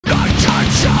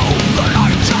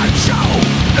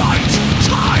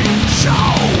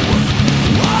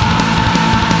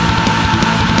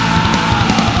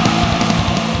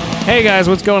Hey guys,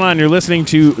 what's going on? You're listening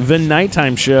to The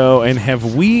Nighttime Show, and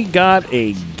have we got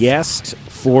a guest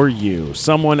for you?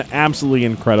 Someone absolutely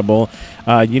incredible.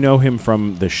 You know him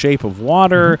from The Shape of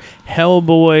Water,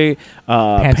 Hellboy,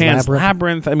 Pan's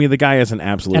Labyrinth. I mean, the guy is an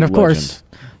absolute legend. And of course,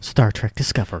 Star Trek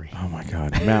Discovery. Oh my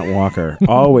God, Matt Walker.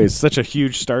 Always such a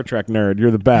huge Star Trek nerd.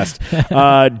 You're the best.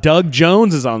 Doug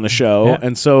Jones is on the show,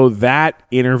 and so that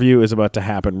interview is about to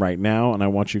happen right now, and I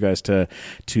want you guys to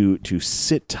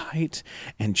sit tight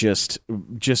and just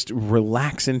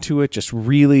relax into it. Just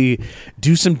really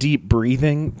do some deep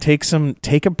breathing. Take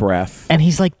a breath. And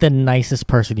he's like the nicest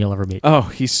person you'll ever meet. Oh,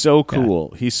 he's so cool.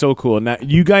 Yeah. He's so cool. Now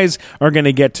you guys are going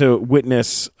to get to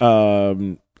witness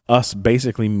us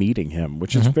basically meeting him,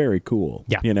 which is very cool.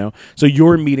 Yeah. You know? So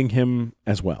you're meeting him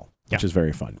as well, which is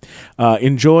very fun.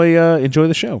 Enjoy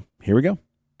the show. Here we go.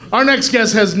 Our next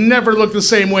guest has never looked the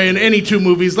same way in any two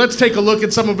movies. Let's take a look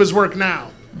at some of his work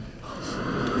now.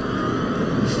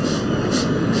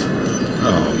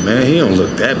 Oh man, he don't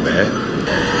look that bad.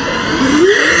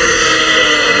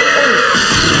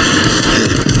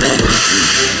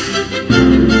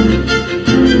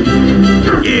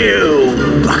 You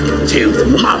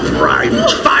buck-toothed moth-riding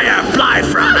firefly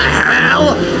from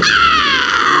hell!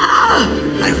 Ah!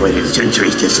 I've waited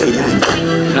centuries to say that.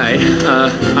 Hi,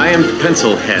 I am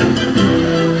Pencilhead.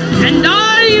 And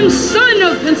I am son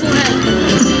of Pencilhead.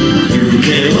 You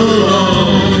came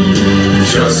along,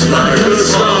 just like a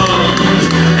song,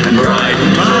 and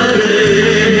brightened my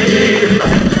day.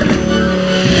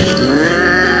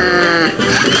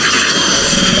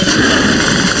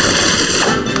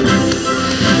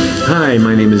 Hi,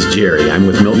 my name is Jerry. I'm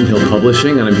with Milton Hill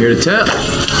Publishing, and I'm here to tell...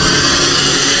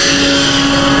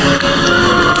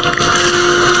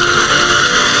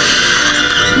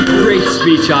 Great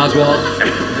speech, Oswald.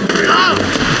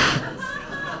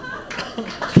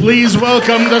 Please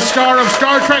welcome the star of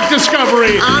Star Trek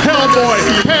Discovery, Hellboy,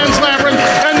 Pan's Labyrinth,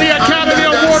 and the Academy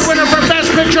Award winner for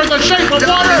Best Picture, The Shape of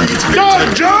Water,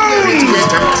 Doug Jones!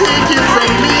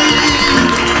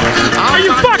 Are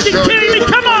you fucking kidding me?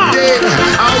 Come on!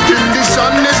 Out in the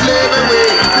sun is slave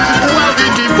away. While the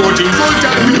devoting full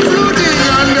time floating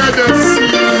under the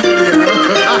sea.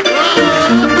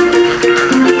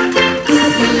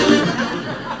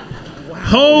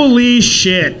 Holy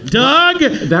shit, Doug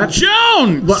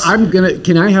Jones! Well,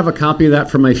 can I have a copy of that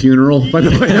for my funeral? By the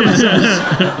way,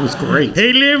 that was great.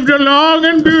 He lived a long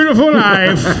and beautiful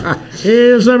life. He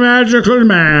is a magical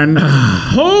man.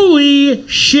 Holy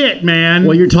shit, man!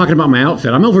 Well, you're talking about my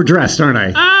outfit. I'm overdressed, aren't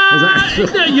I?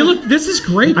 You look. This is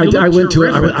great. I went to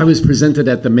it. I was presented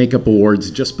at the Makeup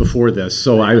Awards just before this,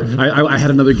 so I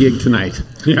had another gig tonight.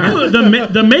 Yeah.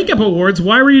 The Makeup Awards.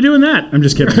 Why were you doing that? I'm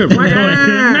just kidding.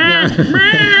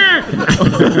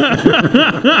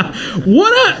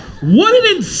 What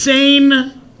an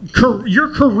insane. Your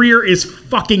career is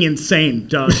fucking insane,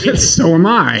 Doug. So am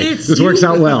I. This works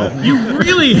out well. You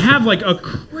really have like a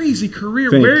crazy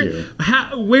career. Thank you.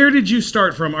 Where did you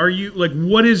start from? Are you like,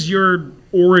 what is your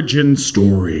origin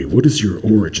story? What is your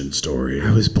origin story?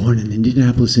 I was born in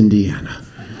Indianapolis, Indiana.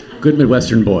 Good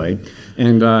Midwestern boy.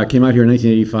 And came out here in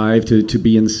 1985 to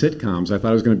be in sitcoms. I thought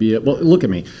I was going to be well, look at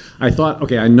me. I thought,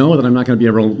 okay, I know that I'm not going to be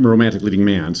a romantic leading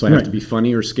man, so I have to be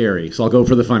funny or scary. So I'll go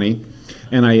for the funny.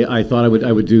 And I thought I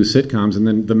would do sitcoms. And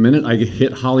then the minute I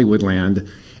hit Hollywoodland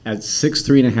at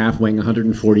 6'3.5", weighing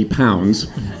 140 pounds,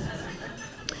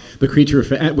 the creature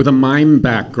with a mime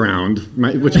background,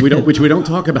 which we don't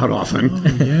talk about often. Oh,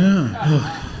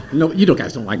 yeah. No, you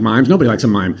guys don't like mimes. Nobody likes a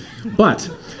mime. But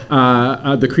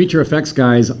the creature effects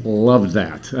guys loved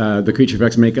that. The creature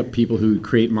effects makeup people who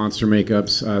create monster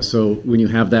makeups. So when you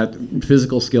have that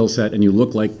physical skill set and you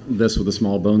look like this with a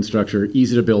small bone structure,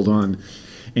 easy to build on.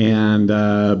 And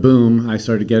boom, I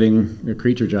started getting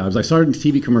creature jobs. I started in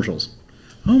TV commercials.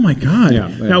 Oh my God! Yeah.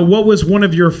 Now, what was one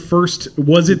of your first?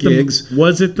 Was it gigs?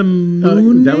 Was it the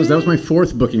Moon? That was my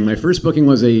fourth booking. My first booking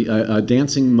was a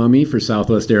dancing mummy for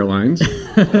Southwest Airlines.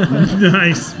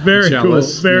 Nice, very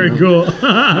Jealous, cool, very cool.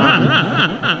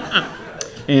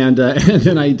 And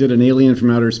then I did an alien from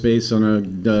outer space on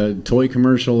a toy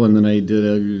commercial, and then I did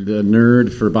a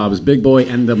nerd for Bob's Big Boy,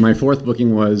 and my fourth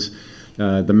booking was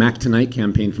the Mac Tonight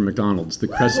campaign from McDonald's. The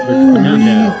crest when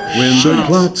the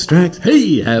clock strikes,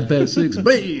 hey, 6:30,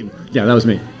 babe. Yeah, that was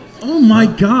me. Oh my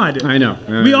God! I know.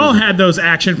 We all had those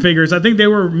action figures. I think they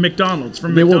were McDonald's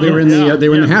from McDonald's. They were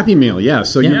in the Happy Meal. Yeah.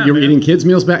 So you were eating kids'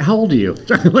 meals back. How old are you?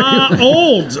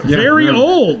 Old, very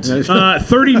old.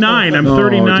 39. I'm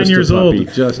 39 years old.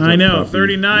 I know.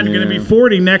 39. I'm going to be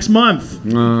 40 next month.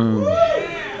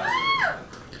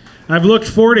 I've looked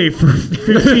 40 for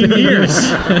 15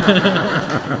 years.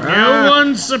 No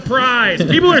one's surprised.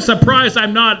 People are surprised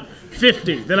I'm not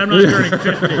 50, that I'm not turning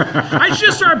 50. I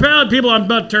should start telling people I'm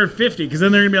about to turn 50, because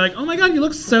then they're going to be like, oh my God, you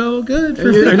look so good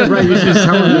for 50. Right, you should just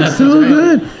tell them it's so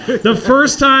good. The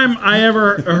first time I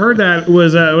ever heard that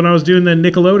was when I was doing the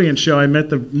Nickelodeon show. I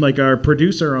met our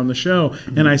producer on the show,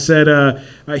 and I said,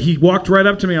 he walked right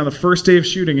up to me on the first day of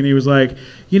shooting, and he was like,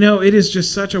 it is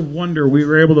just such a wonder we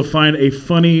were able to find a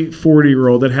funny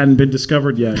 40-year-old that hadn't been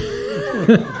discovered yet.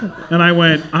 And I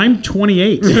went, I'm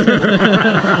 28.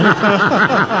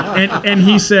 and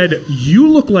he said, you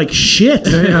look like shit.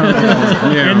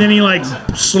 Yeah. And then he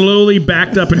slowly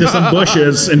backed up into some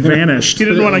bushes and vanished. He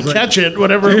didn't want to catch it,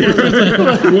 whatever.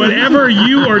 Whatever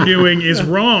you are doing is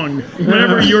wrong.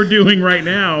 Whatever you're doing right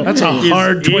now That's a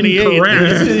hard 28.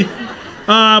 Incorrect.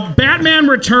 Batman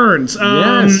Returns.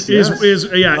 Yes.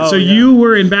 So you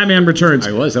were in Batman Returns.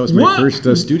 I was. That was my first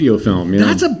studio film. Yeah.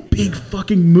 That's a big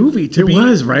fucking movie to be. It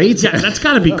was, right? Yeah, that's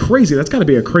got to be crazy. That's got to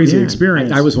be a crazy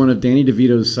experience. I was one of Danny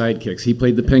DeVito's sidekicks. He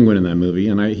played the Penguin in that movie,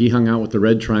 and he hung out with the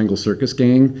Red Triangle Circus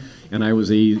Gang, and I was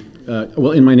in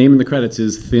my name in the credits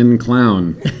is Thin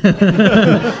Clown.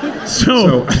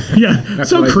 So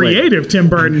creative, Tim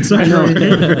Burton. I know.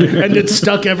 And it's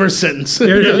stuck ever since.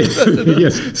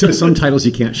 Yes. So some titles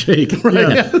you can't shake.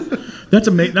 Right. Yeah. That's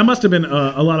amazing. That must have been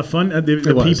a lot of fun.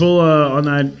 The people on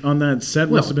that set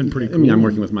must have been pretty cool. I mean, I'm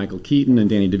working with Michael Keaton and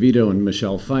Danny DeVito and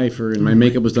Michelle Pfeiffer, and my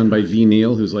makeup was done by V.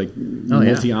 Neal, who's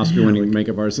multi-Oscar-winning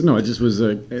makeup artist. No, it just was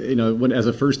as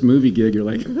a first movie gig, you're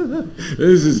like,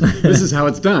 this is how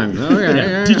it's done.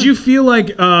 Okay. Did you feel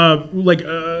like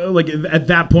at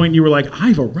that point you were like,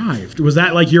 I've arrived? Was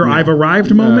that like your I've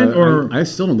arrived moment, or I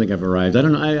still don't think I've arrived. I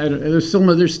don't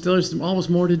know. There's almost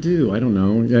more to do. I don't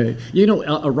know.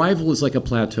 Arrival is like a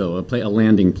plateau, a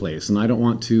landing place, and I don't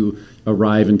want to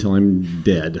arrive until I'm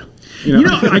dead.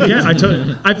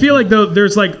 I feel like though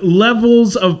there's like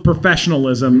levels of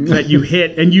professionalism that you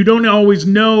hit, and you don't always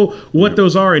know what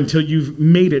those are until you've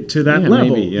made it to that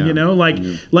level. Maybe,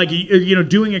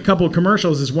 doing a couple of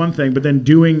commercials is one thing, but then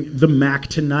doing the Mac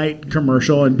Tonight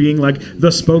commercial and being like the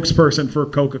spokesperson for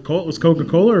Coca-Cola. Was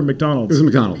Coca-Cola or McDonald's? It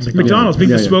was McDonald's. McDonald's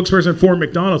being the spokesperson for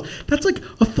McDonald's. That's like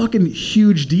a fucking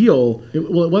huge deal.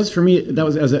 It was for me. That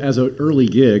was as an early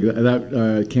gig.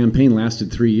 That campaign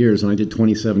lasted 3 years, and I did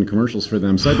 27 commercials for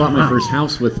them. So I bought my first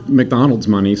house with McDonald's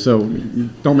money, so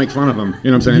don't make fun of them.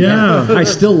 You know what I'm saying? Yeah. I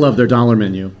still love their dollar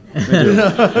menu. I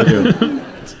do.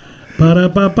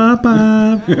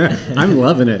 Ba-da-ba-ba-ba. I'm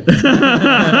loving it.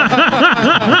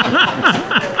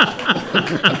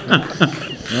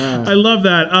 I love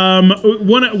that.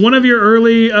 One of your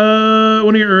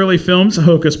early films,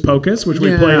 Hocus Pocus, which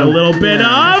we played a little bit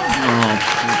of.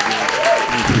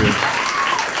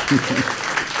 Thank you.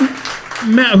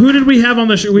 Matt, who did we have on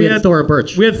the show? We had Thora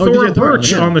Birch. We had Thora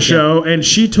Birch on the show, and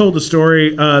she told the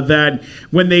story that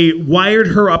when they wired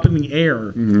her up in the air,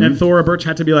 and Thora Birch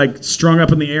had to be like strung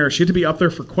up in the air, she had to be up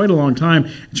there for quite a long time,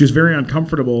 and she was very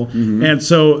uncomfortable. And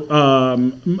so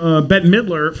Bette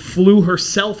Midler flew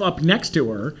herself up next to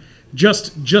her,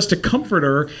 just to comfort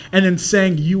her, and then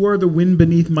sang "You Are the Wind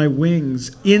Beneath My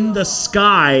Wings" in the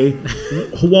sky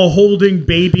while holding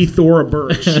baby Thora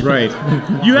Birch. Right.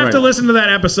 You have to listen to that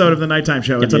episode of the Nighttime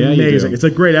Show. It's amazing. It's a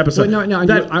great episode.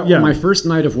 My first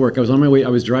night of work, I was on my way. I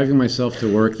was driving myself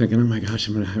to work, thinking, "Oh my gosh,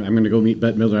 I'm gonna go meet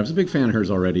Bette Midler." I was a big fan of hers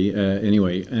already.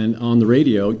 Anyway, and on the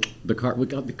radio, we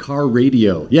got the car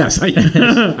radio. Yes,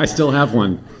 I still have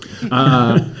one.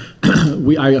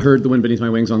 I heard "The Wind Beneath My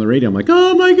Wings" on the radio. I'm like,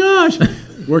 oh my gosh!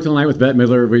 Worked all night with Bette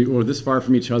Midler. We were this far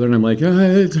from each other, and I'm like,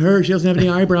 it's her. She doesn't have any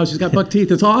eyebrows. She's got buck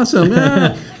teeth. It's awesome.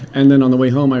 And then on the way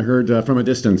home, I heard "From a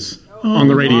Distance" on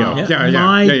the radio. My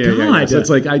God! So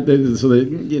it's like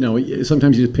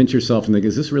sometimes you just pinch yourself and think,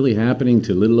 is this really happening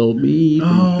to little old me?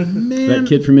 Oh man, that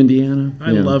kid from Indiana.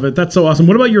 I love it. That's so awesome.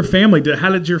 What about your family? How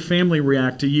did your family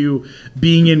react to you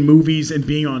being in movies and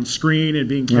being on screen and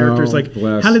being characters?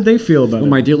 How did they feel about it?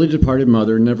 My dearly departed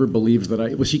mother never believed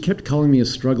that she kept calling me a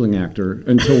struggling actor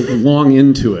until long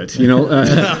into it.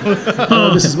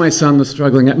 This is my son, the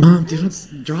struggling actor. Mom,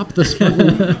 don't drop the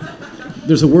struggling.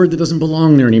 There's a word that doesn't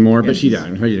belong there anymore, but she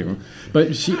doesn't.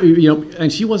 But she,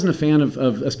 and she wasn't a fan of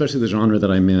especially the genre that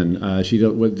I'm in. She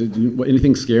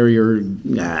anything scary or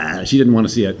she didn't want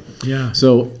to see it. Yeah.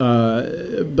 So,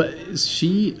 but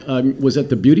she was at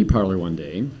the beauty parlor one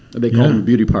day. They called them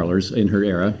beauty parlors in her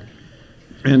era,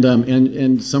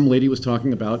 and some lady was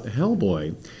talking about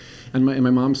Hellboy. And my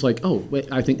mom's like, oh, wait,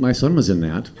 I think my son was in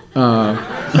that.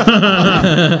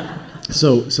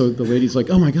 So the lady's like,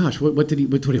 oh my gosh, what did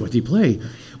he play?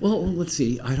 Well, let's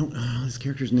see. I don't know. His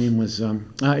character's name was,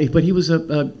 but he was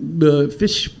a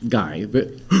fish guy. But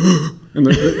and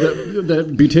the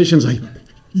beautician's like,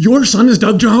 your son is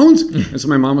Doug Jones? And so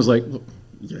my mom was like,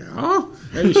 Yeah.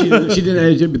 And she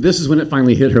didn't. But this is when it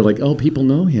finally hit her. Like, oh, people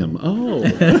know him. Oh.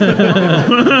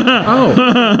 Oh.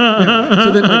 Yeah.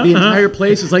 So then, like, the entire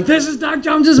place is like, this is Doug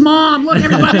Jones's mom. Look,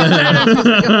 everybody.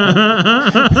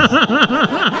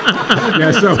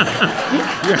 Yeah.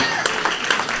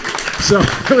 So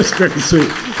it was very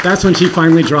sweet. That's when she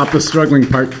finally dropped the struggling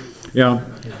part. Yeah.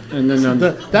 And then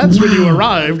that's when you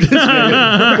arrived.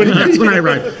 That's when I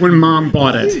arrived. When Mom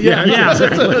bought it. Yeah.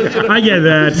 I get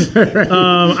that.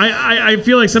 I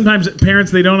feel like sometimes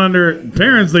parents they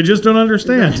just don't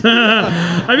understand.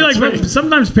 I feel like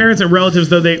sometimes parents and relatives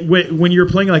though when you're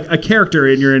playing like a character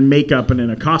and you're in makeup and in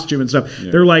a costume and stuff,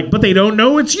 they're like, but they don't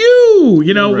know it's you.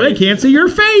 You know, they can't see your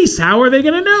face. How are they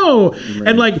going to know? Right.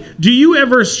 And like, do you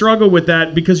ever struggle with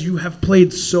that because you have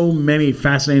played so many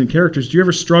fascinating characters? Do you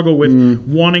ever struggle with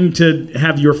wanting to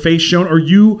have your face shown, or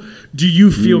do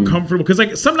you feel comfortable? Because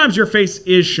like sometimes your face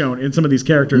is shown in some of these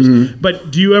characters,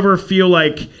 but do you ever feel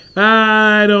like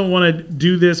I don't want to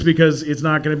do this because it's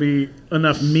not going to be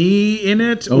enough me in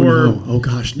it? Oh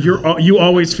gosh, no. You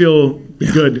always feel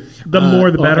good. The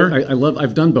more the better.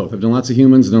 I've done both. I've done lots of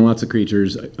humans, done lots of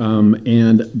creatures, but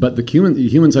the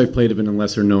humans I've played have been in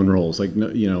lesser known roles. Like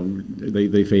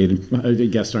they fade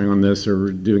guest starring on this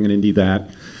or doing an indie that.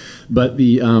 But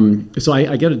so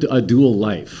I get a dual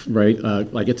life, right?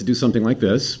 I get to do something like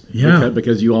this,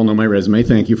 because you all know my resume.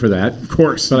 Thank you for that, of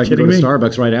course. But I can go to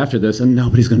Starbucks right after this, and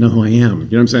nobody's gonna know who I am. You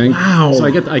know what I'm saying? Wow. So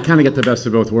I kind of get the best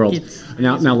of both worlds.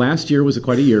 Now last year was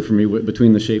quite a year for me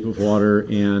between The Shape of Water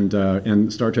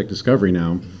and Star Trek Discovery.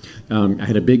 Now. I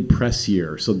had a big press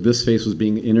year, so this face was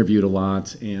being interviewed a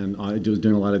lot, and I was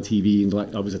doing a lot of TV, and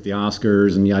I was at the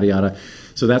Oscars and yada yada.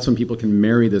 So that's when people can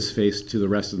marry this face to the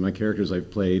rest of my characters I've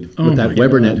played with that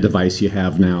WeberNet device you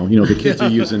have now. You know, the kids are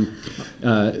using.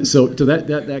 So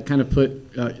that kind of put.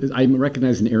 I'm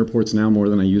recognized in airports now more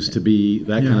than I used to be.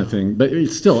 That kind of thing. But I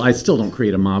still don't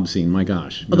create a mob scene. My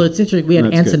gosh. Although it's interesting, we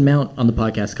had Anson Mount on the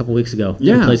podcast a couple weeks ago.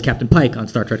 He plays Captain Pike on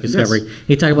Star Trek Discovery. Yes.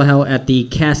 He talked about how at the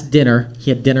cast dinner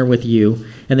he had dinner with you,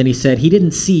 and then he said he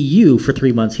didn't see you for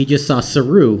 3 months. He just saw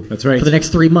Saru. That's right. For the next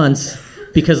 3 months.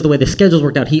 Because of the way the schedules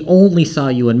worked out, he only saw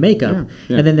you in makeup.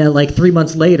 Yeah. And then like 3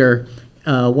 months later,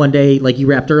 one day, like you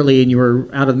wrapped early and you were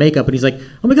out of makeup, and he's like,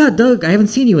 "Oh my God, Doug, I haven't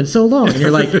seen you in so long." And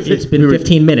you're like, "It's been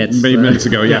 15 minutes." Many minutes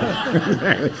ago,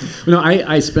 yeah.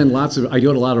 I spend I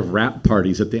go to a lot of wrap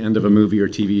parties at the end of a movie or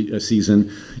TV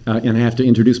season, and I have to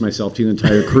introduce myself to the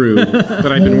entire crew that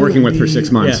I've been working with for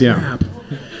 6 months. Yeah.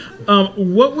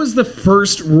 What was the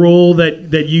first role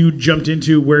that you jumped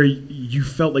into where you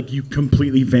felt like you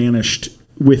completely vanished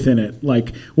within it?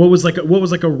 Like what was like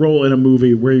a role in a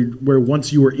movie where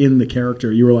once you were in the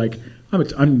character you were like,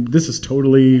 this is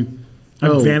totally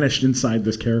vanished inside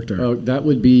this character? Oh, that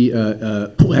would be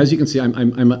as you can see,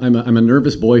 I'm a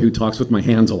nervous boy who talks with my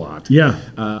hands a lot. Yeah.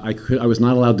 I was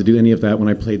not allowed to do any of that when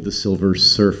I played the Silver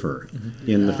Surfer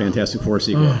in the Fantastic Four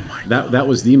sequel. Oh my God. That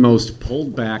was the most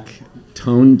pulled back,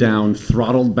 toned down,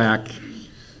 throttled back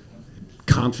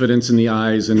confidence in the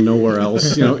eyes and nowhere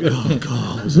else. You know, oh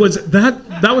God. Was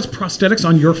that was prosthetics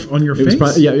on your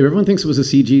face? Yeah, everyone thinks it was a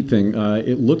CG thing.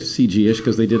 It looked CG-ish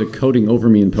because they did a coating over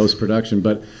me in post-production,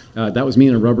 but that was me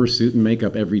in a rubber suit and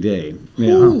makeup every day.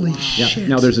 Yeah. Holy shit!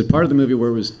 Now there's a part of the movie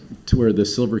where where the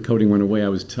silver coating went away. I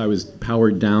was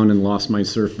powered down and lost my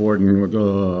surfboard and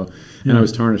I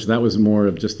was tarnished. That was more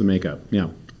of just the makeup. Yeah.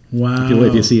 Wow.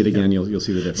 If you see it again, you'll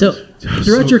see the difference. So,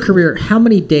 throughout your career, how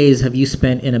many days have you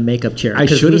spent in a makeup chair? I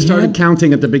should have started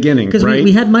counting at the beginning, right? Because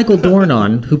we had Michael Dorn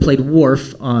on, who played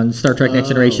Worf on Star Trek Next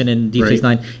Generation and Deep Space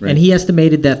Nine, and he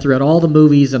estimated that throughout all the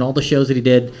movies and all the shows that he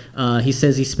did, he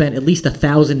says he spent at least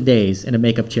 1,000 days in a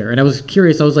makeup chair. And I was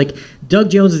curious. I was like, Doug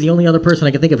Jones is the only other person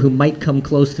I can think of who might come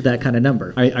close to that kind of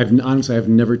number. I've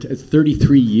never. It's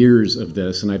 33 years of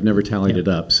this, and I've never tallied it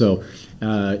up. So.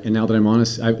 And now that I'm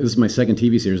honest, this is my second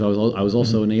TV series. I was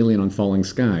also an alien on Falling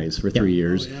Skies for 3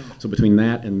 years. Yeah. So between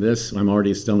that and this, I'm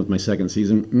already done with my second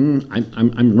season.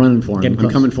 I'm running for him. I'm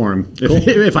coming for him. Cool.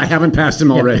 If I haven't passed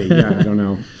him already, I don't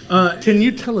know. Can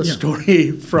you tell a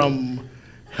story from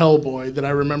Hellboy that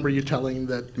I remember you telling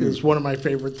that is one of my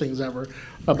favorite things ever,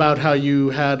 about how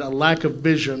you had a lack of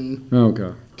vision? Oh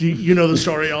God! Do you know the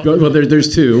story? Well,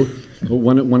 there's two.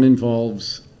 One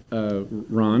involves.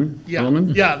 Ron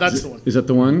Perlman? Yeah, that's the one. Is that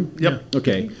the one? Yep.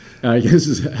 Okay. This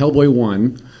is Hellboy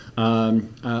 1.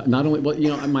 Not only,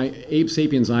 my Abe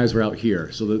Sapiens eyes were out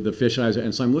here, so the fish eyes,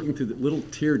 and so I'm looking through the little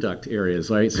tear duct areas,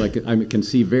 right? So I can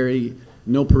see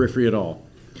no periphery at all.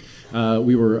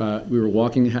 We were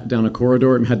walking down a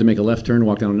corridor and had to make a left turn,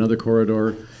 walk down another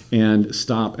corridor, and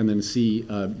stop, and then see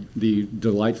the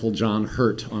delightful John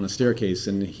Hurt on a staircase,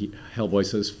 and Hellboy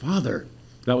says, "Father,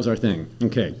 That was our thing.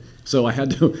 Okay. So I had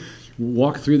to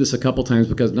walk through this a couple times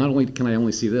because not only can I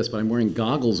only see this, but I'm wearing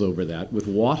goggles over that with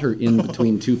water in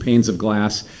between two panes of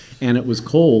glass, and it was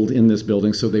cold in this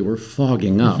building, so they were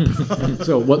fogging up.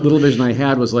 So what little vision I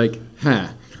had was like,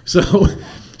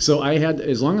 So I had,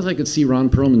 as long as I could see Ron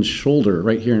Perlman's shoulder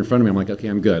right here in front of me, I'm like, okay,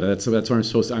 I'm good. That's what I'm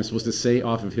supposed to say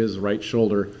off of his right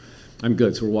shoulder. I'm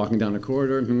good. So we're walking down the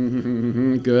corridor.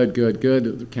 Good.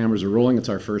 The cameras are rolling. It's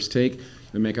our first take.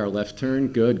 We make our left turn.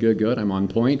 Good. I'm on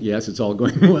point. Yes, it's all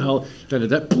going well.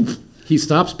 Poof. He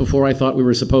stops before I thought we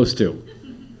were supposed to.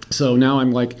 So now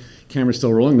I'm like, camera's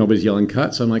still rolling. Nobody's yelling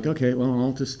cut. So I'm like, okay, well,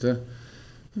 I'll just...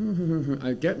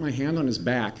 I get my hand on his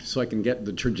back so I can get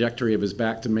the trajectory of his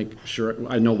back to make sure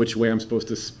I know which way I'm supposed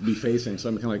to be facing. So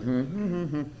I'm kind of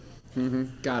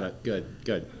like, got it,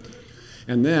 good.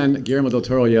 And then Guillermo del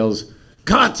Toro yells,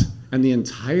 cut! And the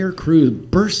entire crew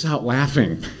bursts out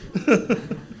laughing.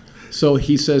 So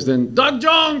he says then, Doug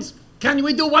Jones, can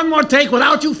we do one more take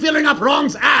without you filling up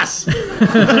Ron's ass?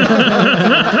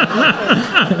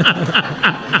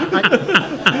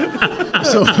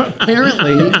 So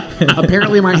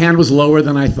apparently my hand was lower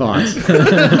than I thought.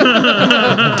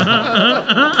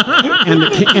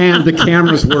 and the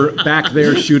cameras were back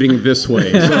there shooting this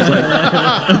way. So I was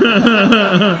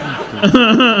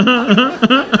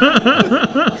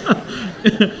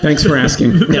like, thanks for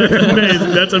asking.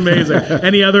 That's amazing.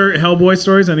 Any other Hellboy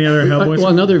stories? Well,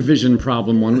 another vision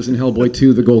problem one was in Hellboy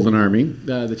 2, The Golden Army,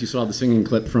 that you saw the singing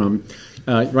clip from.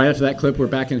 Right after that clip, we're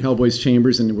back in Hellboy's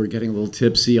chambers, and we're getting a little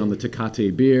tipsy on the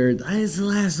Tecate beer. It's the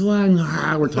last one.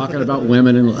 We're talking about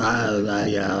women and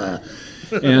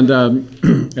and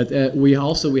we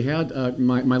had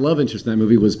my love interest in that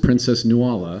movie was Princess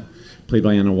Nuala, played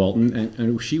by Anna Walton,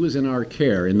 and she was in our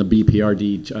care in the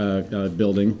BPRD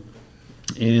building,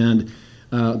 and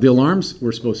the alarms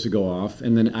were supposed to go off,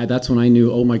 and then that's when I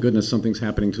knew, oh my goodness, something's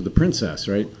happening to the princess,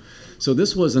 right? So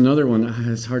this was another one.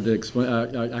 It's hard to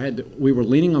explain. We were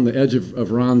leaning on the edge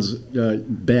of Ron's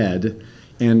bed,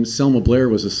 and Selma Blair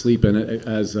was asleep in it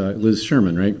as Liz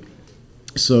Sherman, right?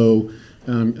 So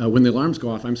when the alarms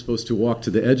go off, I'm supposed to walk to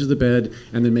the edge of the bed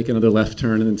and then make another left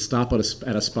turn and then stop at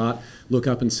a spot, look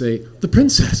up and say, the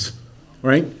princess,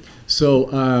 right?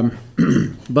 So,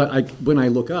 but when I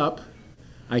look up,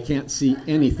 I can't see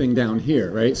anything down here,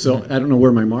 right? So I don't know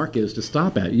where my mark is to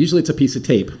stop at. Usually it's a piece of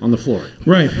tape on the floor.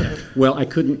 Right. Well, I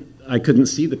couldn't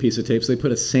see the piece of tape, so they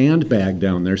put a sandbag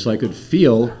down there so I could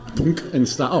feel and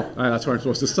stop. Oh, that's where I'm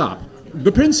supposed to stop.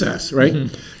 The princess, right?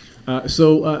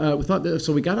 So we thought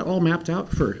so we got it all mapped out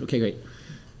for. Okay, great.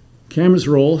 Cameras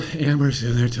roll, and we're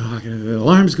sitting there talking. The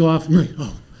alarms go off. I'm like,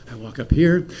 oh, I walk up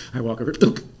here.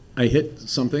 I hit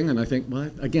something, and I think,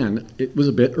 well, again, it was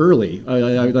a bit early.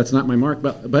 That's not my mark,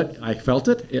 but I felt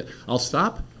it. I'll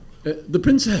stop. The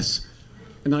princess.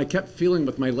 And I kept feeling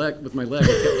with my leg. I kept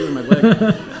doing my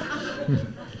leg.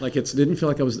 Like it didn't feel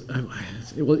like I was,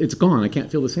 it's gone. I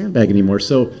can't feel the sandbag anymore.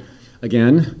 So,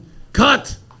 again,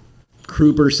 cut!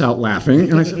 Crew bursts out laughing.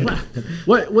 And I said,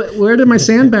 where did my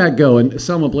sandbag go? And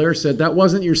Selma Blair said, that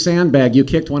wasn't your sandbag. You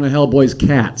kicked one of Hellboy's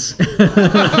cats.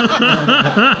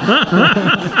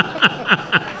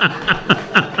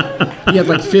 He had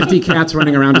like 50 cats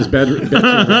running around his bed.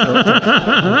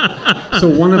 So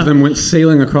one of them went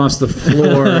sailing across the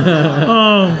floor.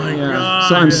 Oh, my God.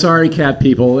 So I'm sorry, cat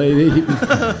people.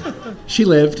 She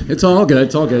lived. It's all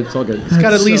good. It's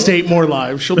got at least 8 more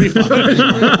lives. She'll be fine.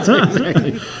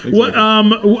 Exactly.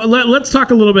 Let's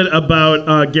talk a little bit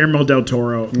about Guillermo del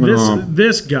Toro.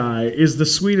 This guy is the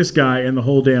sweetest guy in the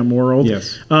whole damn world.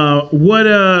 Yes. How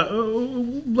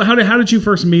did you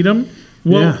first meet him?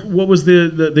 What was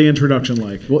the introduction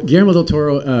like? Well, Guillermo del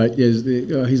Toro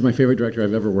he's my favorite director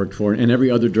I've ever worked for, and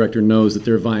every other director knows that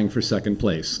they're vying for second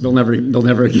place. They'll never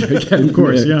get, of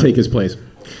course, take his place.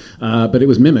 But it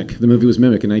was Mimic. The movie was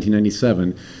Mimic in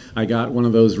 1997. I got one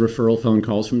of those referral phone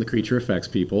calls from the Creature Effects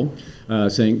people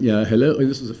saying, hello.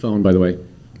 This is a phone, by the way.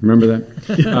 Remember that?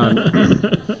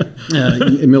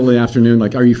 In the middle of the afternoon,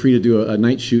 like, are you free to do a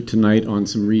night shoot tonight on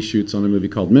some reshoots on a movie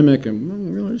called Mimic? And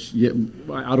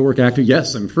out of work actor,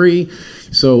 yes, I'm free.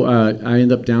 So I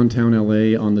end up downtown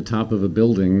LA on the top of a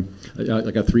building,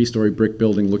 like a 3-story brick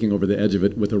building, looking over the edge of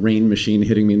it with a rain machine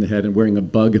hitting me in the head and wearing a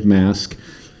bug mask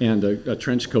and a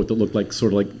trench coat that looked like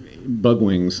sort of like bug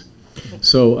wings.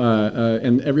 So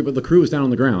and everybody, the crew was down on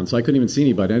the ground, so I couldn't even see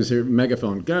anybody. I just hear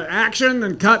megaphone, action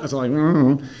and cut. I was like,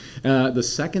 the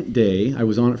second day, I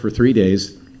was on it for 3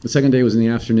 days. The second day was in the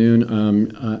afternoon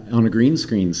on a green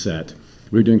screen set.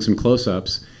 We were doing some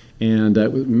close-ups and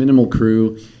minimal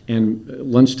crew. And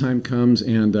lunchtime comes,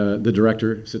 and the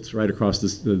director sits right across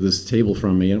this table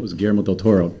from me, and it was Guillermo del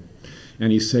Toro.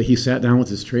 And he sat down with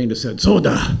his tray and just said,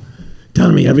 "Soda,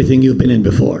 tell me everything you've been in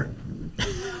before."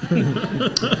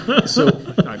 So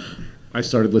I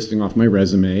started listing off my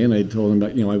resume, and I told him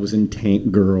that I was in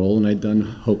Tank Girl, and I'd done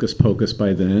Hocus Pocus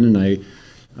by then, and I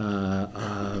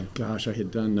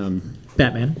had done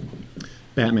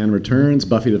Batman Returns,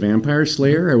 Buffy the Vampire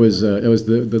Slayer. I was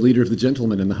the leader of the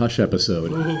gentlemen in the Hush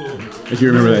episode. If you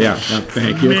remember that, yeah.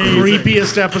 Thank you.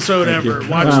 Creepiest episode ever.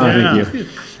 Watch that. Thank you.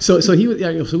 So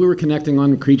we were connecting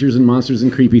on creatures and monsters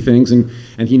and creepy things, and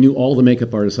he knew all the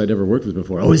makeup artists I'd ever worked with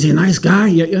before. Oh, is he a nice guy?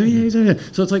 Yeah.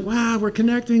 So it's like, wow, we're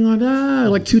connecting on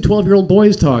like two 12-year-old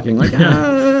boys talking. Like,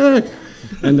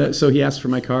 And so he asked for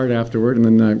my card afterward,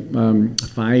 and then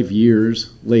 5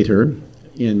 years later,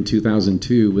 in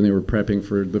 2002, when they were prepping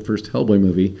for the first Hellboy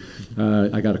movie,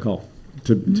 I got a call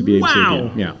to be able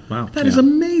to. Yeah. Wow. That is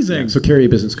amazing. Yeah. So carry a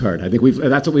business card. I think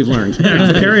that's what we've learned.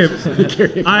 Carry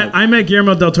a I met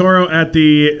Guillermo del Toro at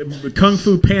the Kung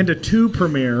Fu Panda 2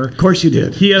 premiere. Of course you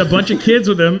did. He had a bunch of kids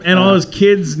with him, and all his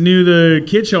kids knew the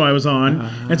kid show I was on.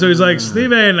 And so he's like,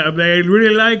 "Steven, I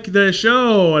really like the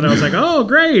show." And I was like, "Oh,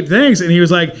 great, thanks." And he was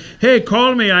like, "Hey,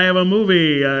 call me. I have a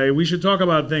movie. We should talk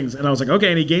about things." And I was like, "Okay."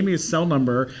 And he gave me his cell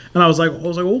number, and I was like,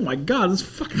 "Oh my God, this is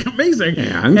fucking amazing."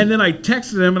 And then I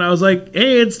texted him, and I was like,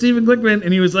 "Hey, it's Steven Glickman,"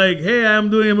 and he was like, "Hey, I'm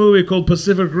doing a movie called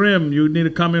Pacific Rim. You need to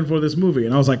come in for this movie."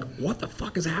 And I was like, "What the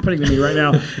fuck is happening to me right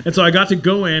now?" And so I got to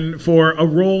go in for a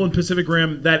role in Pacific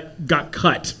Rim that got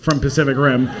cut from Pacific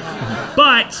Rim,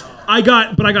 but I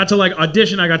got to like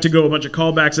audition. I got to go a bunch of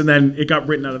callbacks, and then it got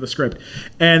written out of the script.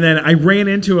 And then I ran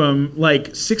into him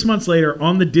like 6 months later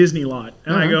on the Disney lot,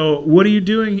 and I go, "What are you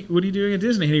doing? What are you doing at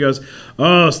Disney?" And he goes,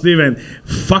 "Oh, Steven,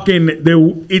 fucking, they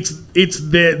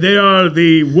are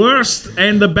the worst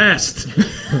and the best.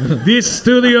 This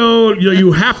studio,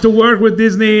 you have to work with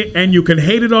Disney, and you can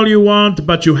hate it all you want,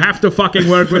 but you have to fucking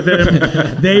work with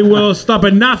them. They will stop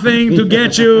at nothing to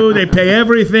get you. They pay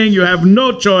everything. You have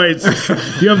no choice.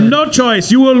 You have no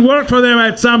choice. You will work for them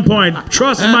at some point.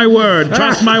 Trust my word.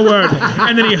 Trust my word."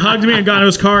 And then he hugged me and got in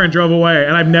his car and drove away,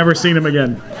 and I've never seen him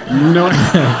again. No.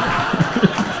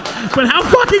 But how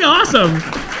fucking awesome.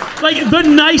 Like the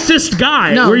nicest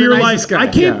guy. No, where you're nicest like, guy,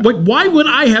 I can't. Like, why would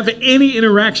I have any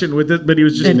interaction with it? But he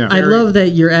was just. And I love that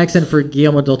your accent for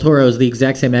Guillermo del Toro is the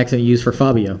exact same accent you use for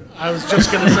Fabio. I was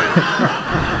just going to say.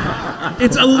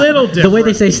 It's a little different. The way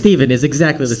they say Steven is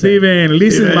exactly the same. Steven,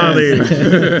 listen, buddy.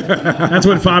 That's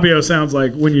what Fabio sounds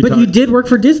like when you talk. But you did work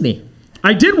for Disney.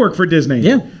 I did work for Disney.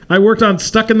 Yeah. I worked on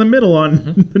Stuck in the Middle on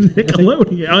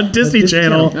Nickelodeon, on Disney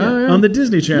Channel, on the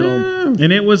Disney Channel.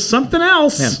 And it was something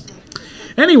else. Yeah.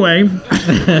 Anyway,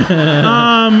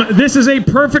 this is a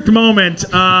perfect moment.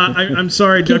 I'm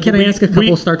sorry, Doug. Can I ask a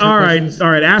couple Star Trek questions? All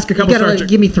right. Ask a couple Star Trek.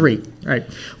 Give me 3. All right.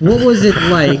 What was it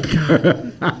like?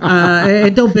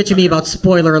 And don't bitch at me about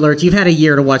spoiler alerts. You've had a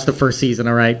year to watch the first season,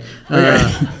 all right?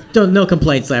 No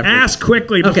complaints after. Ask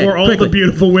quickly before all the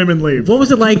beautiful women leave. What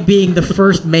was it like being the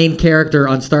first main character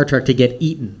on Star Trek to get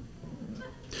eaten?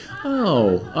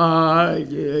 Well,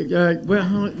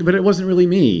 but it wasn't really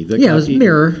me. It was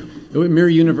Mirror. Mirror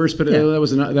universe, but that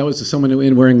was someone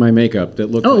in wearing my makeup that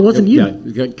looked. Oh, it wasn't you.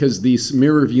 Yeah, because the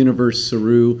mirror universe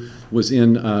Saru was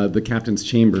in the captain's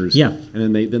chambers. Yeah,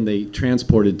 and then they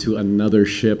transported to another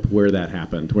ship where that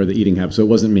happened, where the eating happened. So it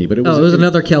wasn't me, but it was.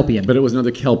 Another Kelpian. But it was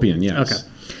another Kelpian. Yes.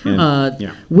 Okay.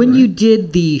 And, when you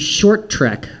did the short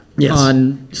trek. Yes.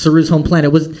 On Saru's home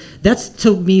planet, that's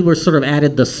to me where sort of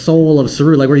added the soul of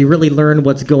Saru, like where you really learn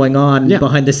what's going on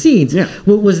behind the scenes. Yeah.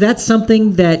 Was that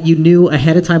something that you knew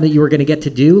ahead of time that you were going to get to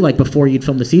do, like before you'd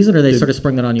film the season, or they sort of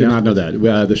sprung it on you? Did not know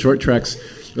that. The short treks.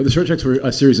 The short treks were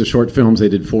a series of short films. They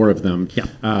did 4 of them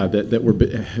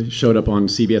that showed up on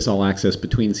CBS All Access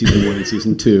between season 1 and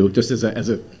season 2, just as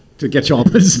a to get you all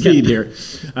up to speed here.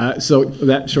 So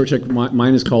that short trek,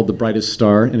 mine is called The Brightest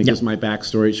Star, and it gives my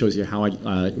backstory. It shows you how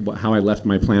I left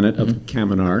my planet of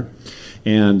Kaminar,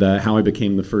 and how I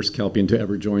became the first Kelpian to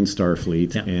ever join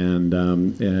Starfleet. Yeah. And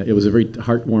it was a very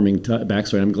heartwarming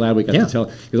backstory. I'm glad we got to tell,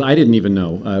 because I didn't even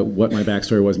know what my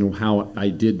backstory was and how I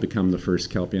did become the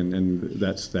first Kelpian, and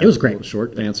that it was great.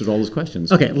 Short answered all those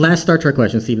questions. Okay, last Star Trek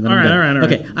question, Stephen. All right.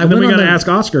 Okay, then we got to ask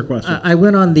Oscar questions. I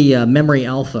went on the Memory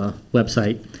Alpha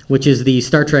website, which is the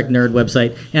Star Trek nerd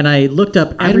website, and I looked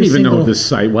up I don't even know this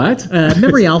site. What?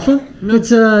 Memory Alpha. No. It's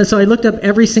so I looked up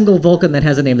every single Vulcan that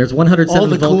has a name. There's 107 all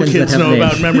the Vulcans cool kids that have know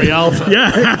names. about Memory Alpha.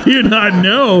 Yeah, how do you not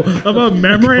know about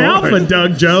Memory Alpha,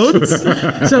 Doug Jones?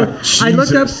 So I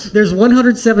looked up. There's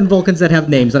 107 Vulcans that have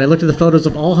names, and I looked at the photos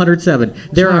of all 107.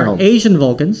 There are Asian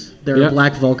Vulcans. There are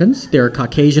Black Vulcans. There are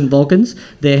Caucasian Vulcans.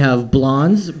 They have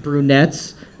blondes,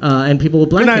 brunettes, and people with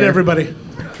black hair. Good night, everybody.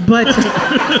 But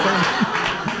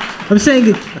I'm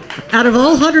saying, out of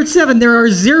all 107, there are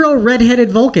 0 redheaded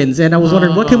Vulcans, and I was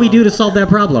wondering what can we do to solve that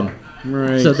problem.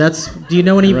 Right. So do you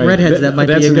know any redheads that might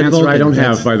be a good Vulcan? That's an answer I don't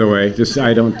have, by the way. Just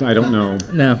I don't know.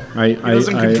 No. He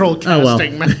doesn't control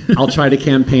casting, man. I'll try to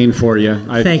campaign for you.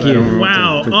 Thank you.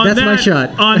 Wow. That's my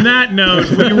shot. On that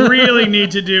note, we really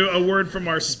need to do a word from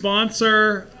our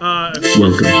sponsor.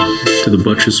 Welcome to the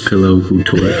Buttress Pillow Who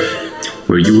Tour,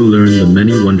 where you will learn the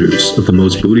many wonders of the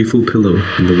most beautiful pillow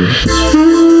in the world.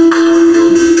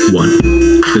 1.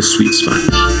 The sweet spot.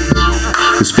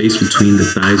 The space between the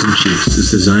thighs and cheeks is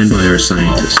designed by our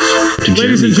scientists to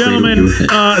Ladies and gentlemen,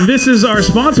 this is our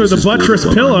sponsor, the Buttress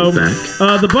Pillow.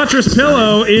 The Buttress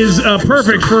Pillow is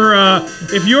perfect for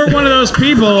if you're one of those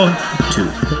people,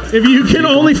 if you can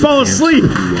only fall asleep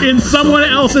in someone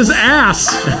else's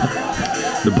ass.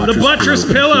 The Buttress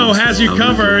Pillow has you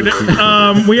covered.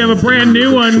 We have a brand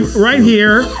new one right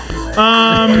here.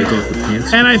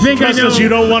 And I think I know you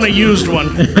don't want a used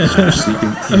one.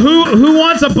 Who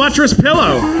wants a buttress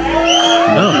pillow?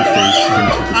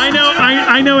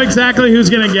 I know exactly who's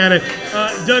gonna get it.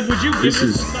 Doug, would you give this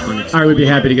to somebody? I would be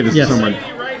happy to give this to someone.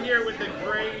 Right here with the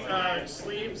gray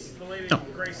sleeves. The lady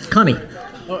gray sleeves. Connie.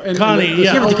 Connie,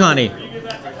 yeah. Give it to Connie.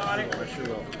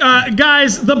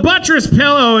 Guys, the buttress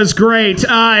pillow is great.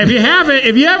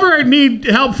 If you ever need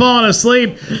help falling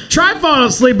asleep, try falling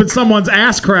asleep with someone's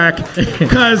ass crack,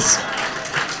 because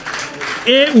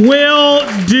it will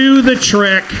do the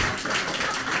trick.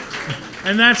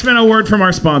 And that's been a word from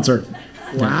our sponsor.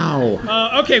 Wow.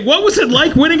 Okay, what was it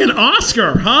like winning an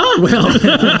Oscar, huh? Well,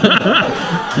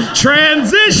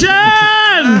 transitions.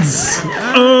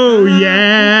 Oh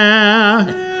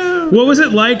yeah. What was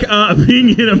it like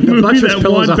being in a movie that won Best Picture? Buttress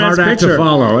Pillow is a hard act to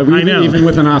follow. I know. Even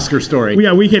with an Oscar story.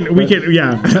 Yeah, we can.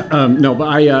 Yeah. No, but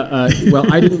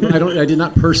I did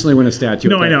not personally win a statue.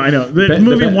 No, I know. The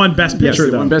movie won Best Picture.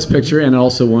 Yes, it won Best Picture, and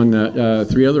also won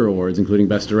 3 other awards, including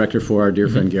Best Director for our dear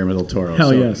friend Guillermo del Toro.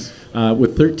 Hell yes.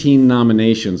 With 13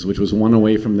 nominations, which was 1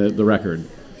 away from the record.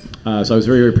 So I was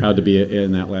very, very proud to be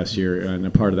in that last year and a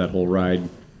part of that whole ride.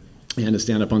 And to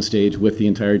stand up on stage with the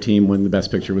entire team when the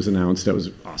Best Picture was announced. That was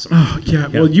awesome. Oh, yeah.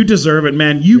 Well, you deserve it,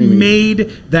 man. You made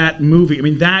that movie. I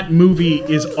mean, that movie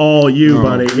is all you,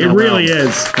 buddy. It really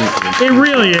is. It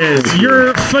really is. You're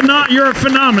a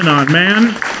phenomenon,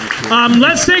 man.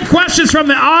 Let's take questions from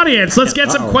the audience. Let's get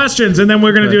some questions, and then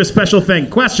we're going to do a special thing.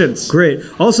 Questions. Great.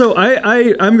 Also,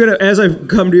 I'm going to, as I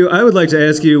come to you, I would like to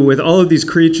ask you, with all of these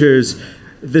creatures,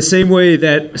 the same way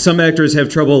that some actors have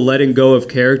trouble letting go of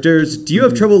characters, do you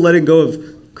have trouble letting go of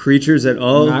creatures at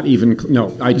all? Not even,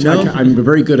 no. I'm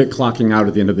very good at clocking out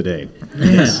at the end of the day.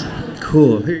 Yes.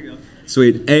 Cool. Here you go.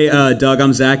 Sweet. Hey, Doug,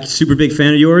 I'm Zach. Super big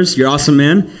fan of yours. You're awesome,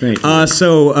 man. Thank you.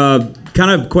 So,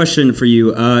 kind of question for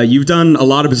you. You've done a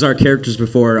lot of bizarre characters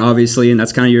before, obviously, and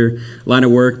that's kind of your line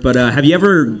of work. But have you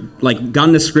ever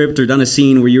gotten a script or done a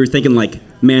scene where you were thinking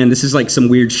man, this is some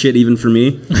weird shit even for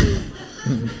me?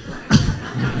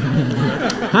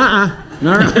 Not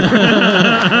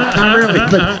really,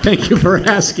 but thank you for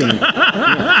asking.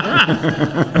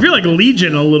 I feel like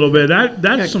Legion a little bit.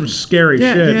 That's some scary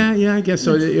shit. Yeah, I guess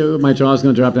so. My jaw's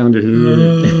going to drop down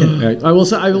to. I will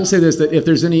say this: that if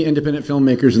there's any independent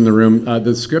filmmakers in the room,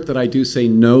 the script that I do say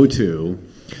no to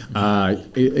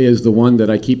is the one that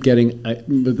I keep getting at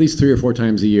least 3 or 4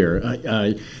 times a year.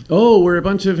 We're a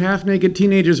bunch of half-naked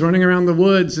teenagers running around the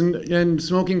woods and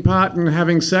smoking pot and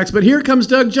having sex, but here comes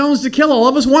Doug Jones to kill all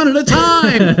of us one at a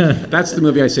time. That's the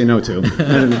movie I say no to.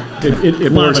 And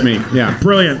it bores me. Yeah.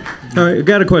 Brilliant. All right, I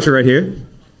got a question right here.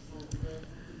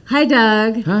 Hi,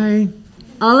 Doug. Hi.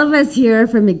 All of us here are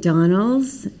from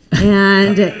McDonald's,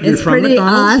 and it's from pretty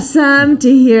McDonald's? awesome to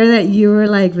hear that you were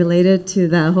related to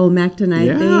the whole Mac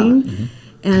Tonight thing. Mm-hmm.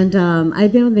 And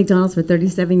I've been with McDonald's for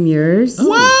 37 years.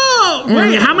 Whoa!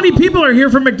 Wait, how many people are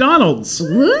here from McDonald's?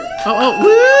 Woo!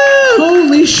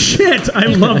 Holy shit! I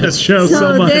love this show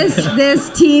so much.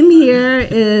 This team here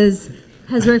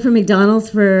has worked for McDonald's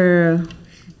for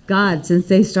since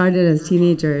they started as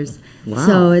teenagers. Wow.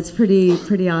 So it's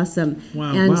pretty awesome.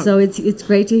 Wow. And so it's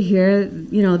great to hear,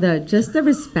 the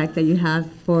respect that you have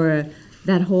for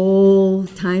that whole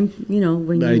time, when you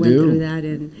went through that.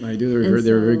 And I do. They were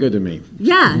very good to me.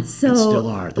 Yeah. So and still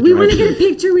are. We want to get a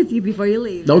picture with you before you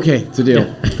leave. Okay, it's a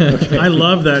deal. Okay. I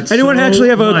love that. Anyone so actually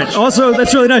have much. also,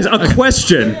 that's really nice, a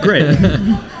question. Great.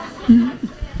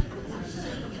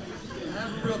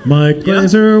 Mike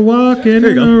Glazer walking in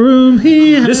the room.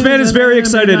 This man is very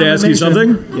excited to ask you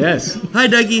something. Yes. Hi,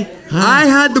 Dougie. I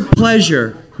had the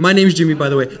pleasure. My name's Jimmy, by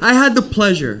the way. I had the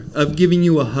pleasure of giving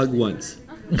you a hug once.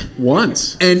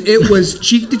 Once? And it was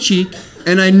cheek to cheek,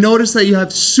 and I noticed that you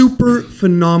have super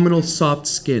phenomenal soft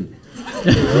skin.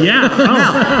 Yeah.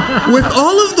 Now, with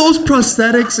all of those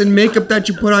prosthetics and makeup that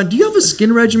you put on, do you have a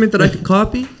skin regimen that I could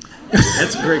copy?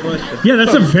 That's a great question. Yeah,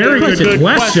 that's a very good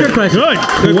question.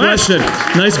 Good question.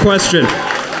 Nice question.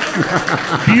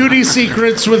 Beauty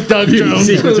secrets with Doug Jones.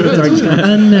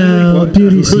 And now,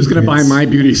 Who's going to buy my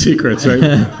beauty secrets,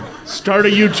 right? Start a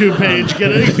YouTube page.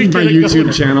 Get my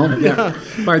YouTube channel. Yeah.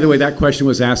 By the way, that question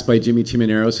was asked by Jimmy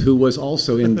Timaneros, who was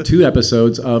also in 2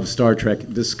 episodes of Star Trek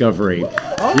Discovery.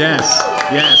 Yes.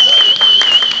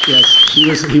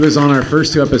 He was on our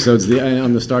first 2 episodes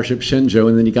on the starship Shenzhou,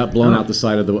 and then he got blown out the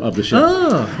side of the ship.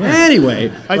 Oh, yeah.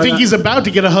 Anyway, I think he's about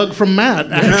to get a hug from Matt.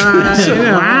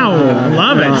 Wow,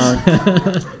 love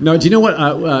it. No, do you know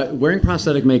what? Wearing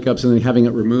prosthetic makeups and then having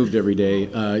it removed every day,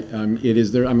 it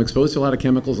is there. I'm exposed to a lot of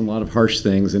chemicals and a lot of harsh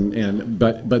things,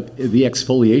 but the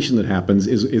exfoliation that happens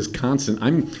is constant.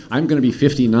 I'm going to be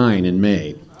 59 in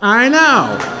May. I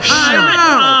know.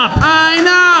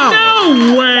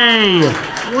 No way.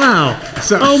 Wow.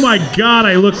 Oh my God,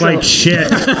 I look like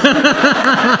shit.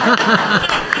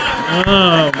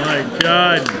 Oh my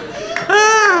God.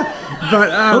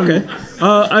 Okay.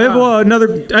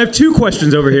 I have 2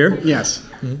 questions over here. Yes.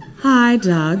 Hi,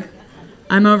 Doug.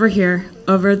 I'm over here,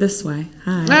 over this way.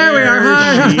 Hi. There we are.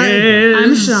 Hi.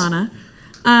 I'm Shauna.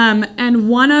 And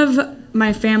one of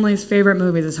my family's favorite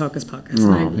movies is Hocus Pocus.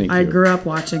 I grew up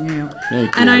watching you.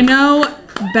 And I know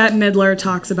Bette Midler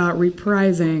talks about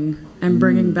reprising and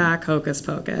bringing back Hocus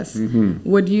Pocus. Mm-hmm.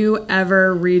 Would you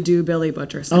ever redo Billy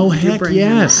Butcherson? Oh, heck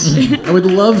yes. I would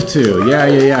love to.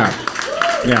 Yeah.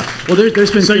 Well, there's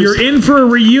been... So you're in for a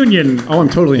reunion. Oh, I'm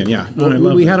totally in, yeah.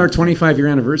 Well, we had our 25-year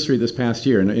anniversary this past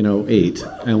year in 2008,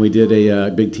 and we did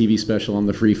a big TV special on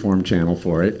the Freeform channel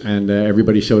for it, and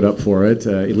everybody showed up for it,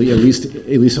 at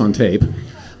least on tape.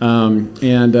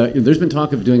 There's been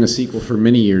talk of doing a sequel for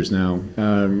many years now.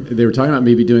 They were talking about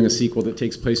maybe doing a sequel that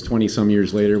takes place 20-some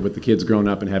years later with the kids grown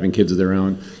up and having kids of their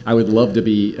own. I would love to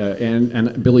be,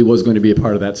 and Billy was going to be a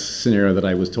part of that scenario that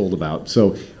I was told about.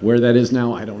 So where that is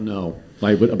now, I don't know.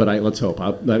 Let's hope.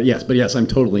 Yes, I'm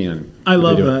totally in. I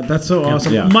love that. That's so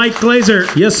awesome. Yeah. Mike Glazer.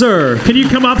 Yes, sir. Can you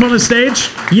come up on the stage?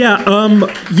 Yeah.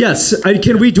 Yes.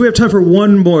 Do we have time for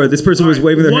one more? This person was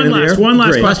waving their hand in the air. One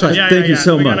last question. Thank you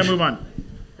so much. We gotta move on.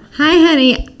 Hi,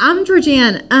 honey. I'm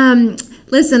Georgianne.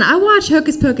 Listen, I watch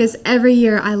Hocus Pocus every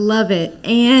year. I love it.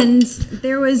 And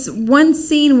there was one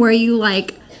scene where you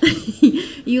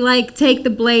take the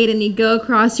blade and you go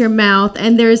across your mouth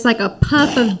and there's like a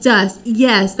puff of dust.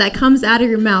 Yes, that comes out of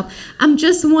your mouth. I'm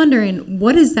just wondering,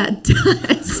 what is that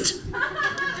dust?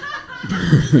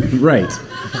 Right.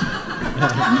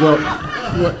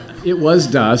 Well, it was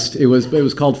dust. It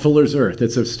was called Fuller's Earth.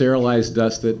 It's a sterilized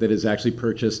dust that is actually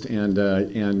purchased and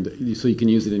so you can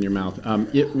use it in your mouth.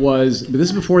 But this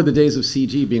is before the days of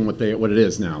CG being what it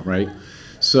is now, right?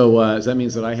 So that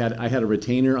means that I had a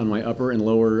retainer on my upper and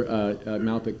lower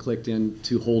mouth that clicked in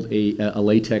to hold a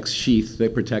latex sheath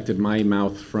that protected my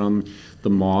mouth from the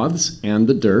moths and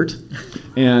the dirt.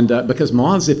 And because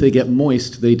moths, if they get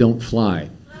moist, they don't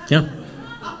fly. Yeah.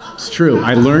 It's true.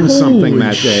 I learned something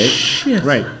that day. Shit.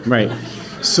 Right.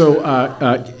 So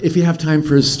if you have time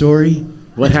for a story,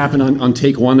 what happened on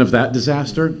take 1 of that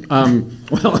disaster?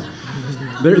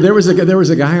 There was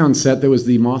a guy on set that was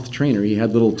the moth trainer. He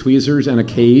had little tweezers and a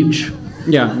cage.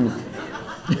 Yeah.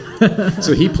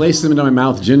 So he placed them into my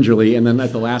mouth gingerly, and then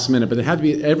at the last minute, but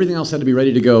everything else had to be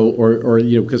ready to go, or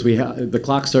because the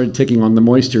clock started ticking on the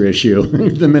moisture issue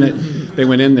the minute they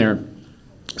went in there.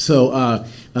 So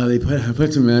they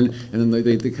put them in, and then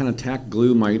they kind of tack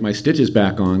glue my stitches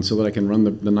back on so that I can run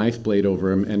the knife blade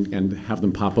over them and have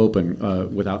them pop open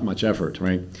without much effort,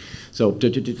 right? So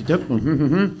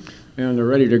and they're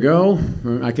ready to go.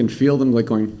 I can feel them like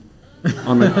going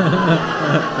on the.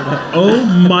 Oh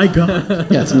my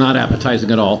God! Yeah, it's not appetizing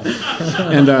at all.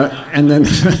 And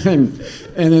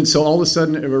then so all of a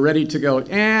sudden we're ready to go,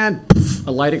 and poof,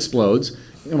 a light explodes,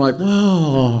 and we're like,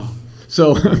 whoa!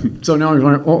 So now we're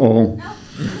going, uh-oh.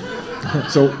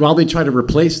 So while they try to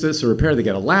replace this or repair, they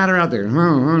get a ladder out there.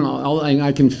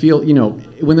 I can feel,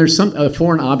 when there's a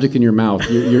foreign object in your mouth,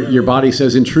 your body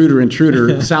says, intruder,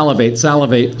 salivate. So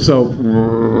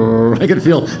I can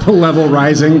feel the level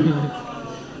rising.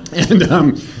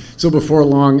 And so before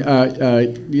long,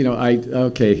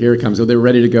 okay, here it comes. So they're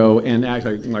ready to go, and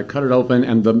actually, I cut it open,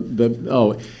 and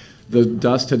the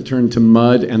dust had turned to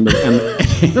mud, and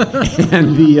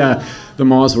the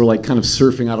moths were like kind of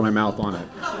surfing out of my mouth on it.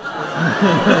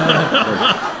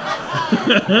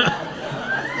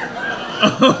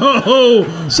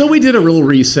 So we did a real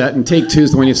reset, and take 2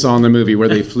 is the one you saw in the movie where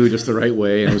they flew just the right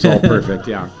way and it was all perfect.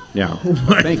 Yeah.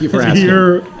 Oh Thank you for asking.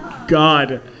 Dear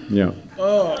God. Yeah.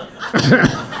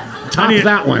 Top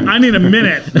that one. I need a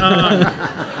minute.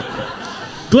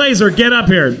 Glazer, get up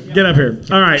here. Get up here.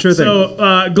 All right. Sure thing. So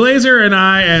Glazer and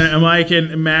I and Mike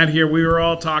and Matt here, we were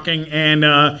all talking,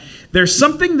 and there's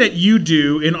something that you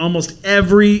do in almost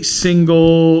every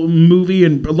single movie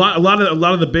and a lot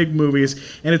of the big movies,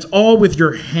 and it's all with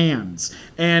your hands.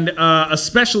 And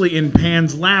especially in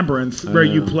Pan's Labyrinth, where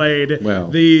you played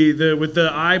the with the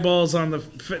eyeballs on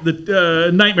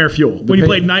the Nightmare Fuel. When you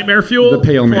played Nightmare Fuel the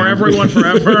pale man. for Everyone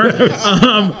Forever.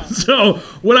 So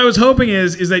what I was hoping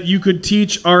is that you could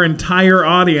teach our entire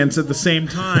audience at the same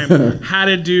time how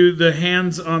to do the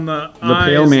hands on the eyes.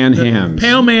 Pale man hands.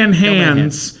 Pale man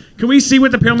hands. Can we see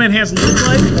what the pale man hands look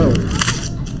like? Oh.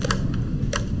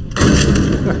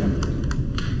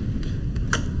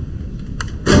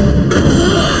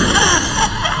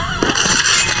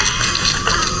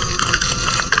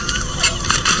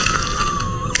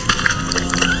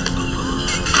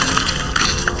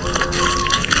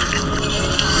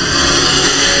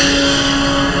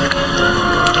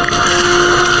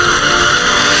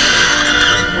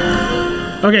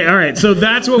 Okay, all right. So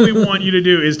that's what we want you to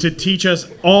do, is to teach us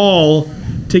all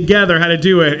together how to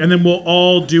do it, and then we'll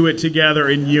all do it together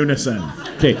in unison.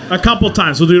 Okay. A couple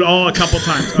times. We'll do it all a couple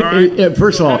times. All right?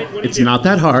 First of all, it's not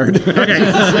that hard. Okay.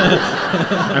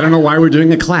 I don't know why we're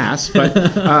doing a class, but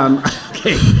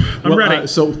okay. I'm ready.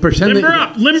 So pretend limber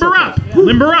up. Limber up.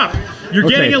 Limber up. You're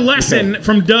getting a lesson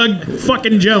from Doug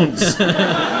fucking Jones.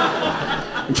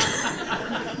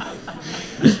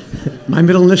 My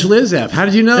middle initial is F. How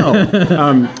did you know?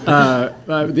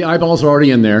 The eyeballs are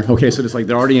already in there. Okay, so it's like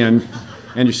they're already in.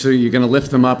 And so you're going to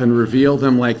lift them up and reveal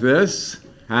them like this.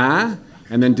 Huh?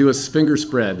 And then do a finger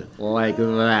spread like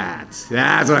that.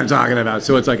 That's what I'm talking about.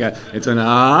 So it's like it's an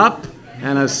up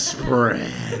and a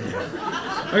spread.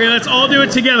 Okay, let's all do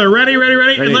it together. Ready?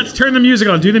 And let's turn the music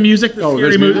on. Do the music.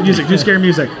 Scary music. Do scary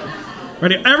music.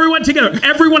 Ready? Everyone together.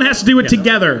 Everyone has to do it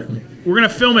together. We're going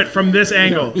to film it from this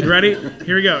angle. You ready?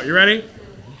 Here we go. You ready?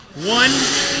 1.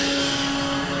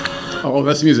 Oh,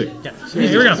 that's music. Yeah.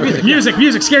 Here we go.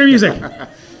 Music. Scary music.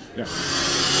 Yeah.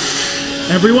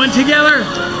 Everyone together.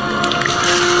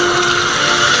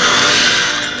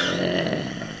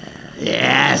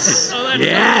 Yes. Oh, that's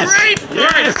Yes. great.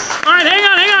 Yes. All right, hang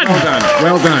on.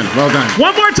 Well done.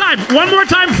 One more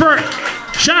time for...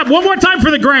 Shut up. One more time for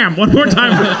the gram. One more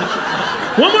time for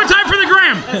the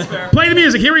gram. That's fair. Play the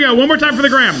music. Here we go. One more time for the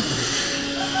gram.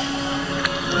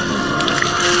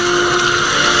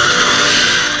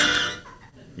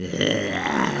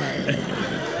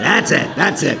 That's it.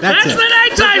 That's the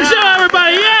nighttime show,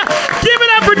 everybody. Yeah. Give it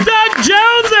up for Doug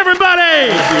Jones,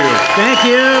 everybody. Thank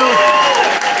you.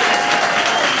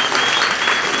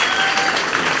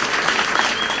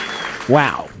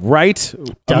 Wow. Right?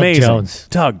 Doug Amazing. Jones.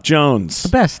 Doug Jones. The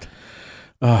best.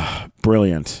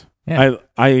 Brilliant. Yeah.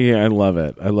 I love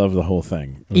it. I love the whole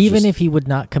thing. Even if he would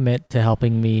not commit to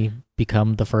helping me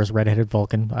become the first redheaded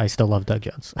Vulcan, I still love Doug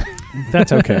Jones.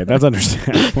 That's okay. That's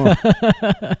understandable.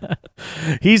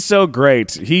 He's so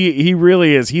great. He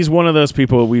really is. He's one of those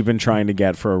people we've been trying to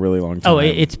get for a really long time. Oh,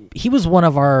 he was one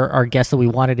of our guests that we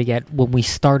wanted to get when we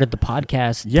started the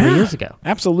podcast 3 years ago.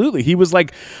 Absolutely. He was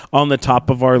like on the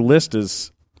top of our list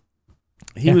as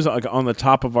on the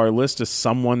top of our list as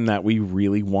someone that we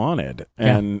really wanted.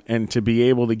 And to be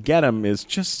able to get him is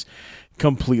just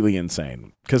completely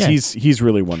insane, because he's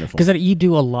really wonderful. Because you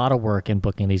do a lot of work in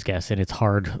booking these guests, and it's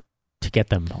hard to get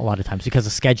them a lot of times because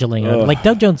of scheduling. Like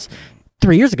Doug Jones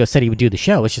 3 years ago said he would do the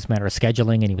show. It's just a matter of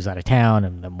scheduling, and he was out of town,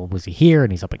 and then was he here,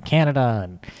 and he's up in Canada,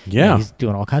 and he's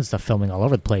doing all kinds of stuff, filming all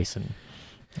over the place. And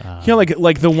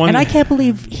like the one. And I can't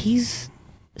believe he's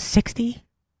 60.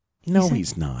 No,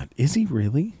 he's not. Is he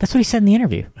really? That's what he said in the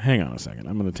interview. Hang on a second.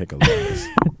 I'm going to take a look at this.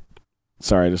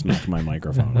 Sorry, I just knocked my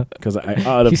microphone because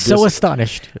he's so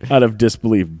astonished, out of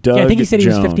disbelief. Doug I think he said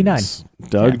Jones, he was 59.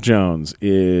 Doug Jones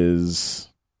is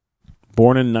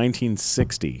born in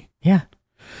 1960. Yeah,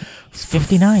 he's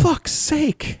 59. For fuck's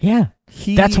sake! Yeah,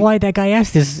 that's why that guy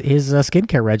asked his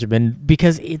skincare regimen,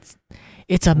 because it's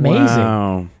amazing.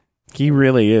 Wow, he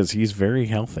really is. He's very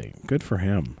healthy. Good for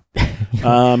him.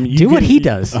 Do what he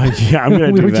does. Yeah, I'm going to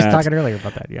do that. We were just talking earlier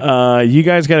about that. Yeah. You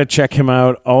guys got to check him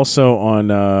out also on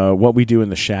What We Do in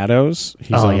the Shadows.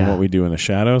 He's on What We Do in the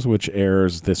Shadows, which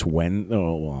airs this Wednesday.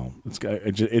 Oh, well,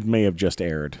 it may have just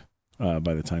aired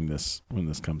by the time when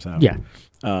this comes out. Yeah.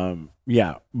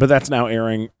 Yeah, but that's now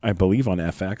airing, I believe, on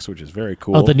FX, which is very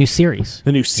cool. Oh, the new series.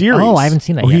 The new series. Oh, I haven't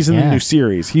seen that yet. He's in the new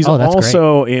series. He's that's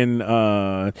also in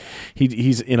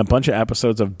he's in a bunch of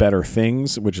episodes of Better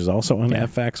Things, which is also on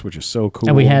FX, which is so cool.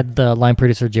 And we had the line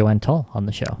producer Joanne Tull on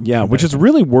the show. Yeah, which is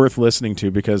really worth listening to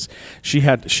because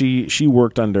she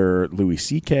worked under Louis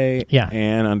C.K.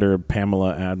 and under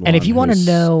Pamela Adlon. And if you want to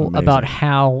know about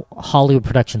how Hollywood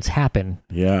productions happen,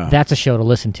 that's a show to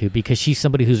listen to because she's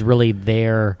somebody who's really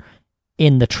there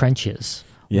in the trenches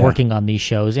working on these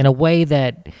shows in a way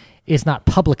that is not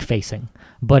public facing,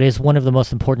 but is one of the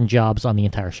most important jobs on the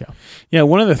entire show. Yeah,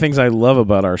 one of the things I love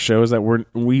about our show is that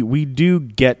we do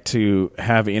get to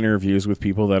have interviews with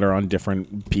people that are on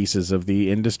different pieces of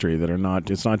the industry that are not,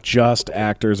 it's not just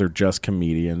actors or just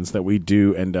comedians, that we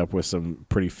do end up with some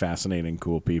pretty fascinating,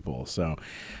 cool people. So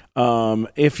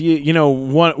if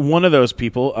one of those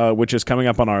people, which is coming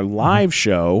up on our live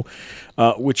show,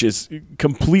 which is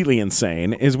completely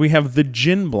insane, is we have the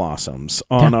Gin Blossoms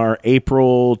on our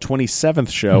April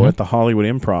 27th show at the Hollywood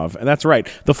Improv. And that's right,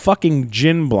 the fucking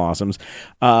Gin Blossoms.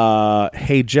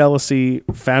 Hey Jealousy,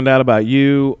 Found Out About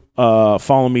You,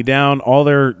 Follow Me Down. All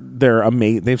they're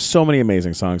amazing. They have so many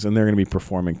amazing songs, and they're going to be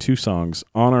performing 2 songs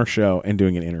on our show and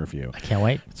doing an interview. I can't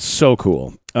wait. So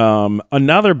cool.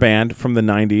 Another band from the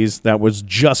 90s that was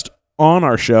just on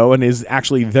our show and is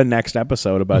actually the next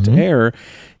episode about to air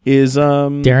is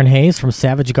Darren Hayes from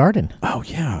Savage Garden. Oh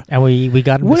yeah, and we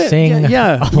got him to sing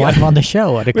live on the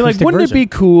show at acoustic wouldn't version. it be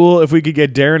cool if we could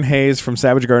get Darren Hayes from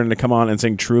Savage Garden to come on and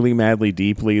sing Truly Madly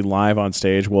Deeply live on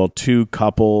stage while 2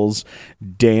 couples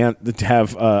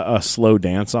have a slow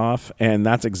dance off? And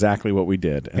that's exactly what we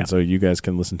did. And so you guys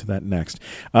can listen to that next.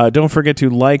 Don't forget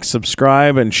to like,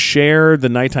 subscribe, and share the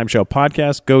Nighttime Show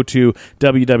podcast. Go to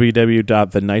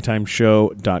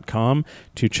www.thenighttimeshow.com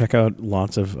to check out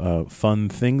lots of fun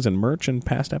things and merch and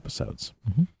past episodes.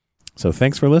 So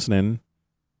thanks for listening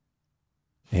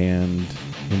and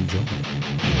enjoy.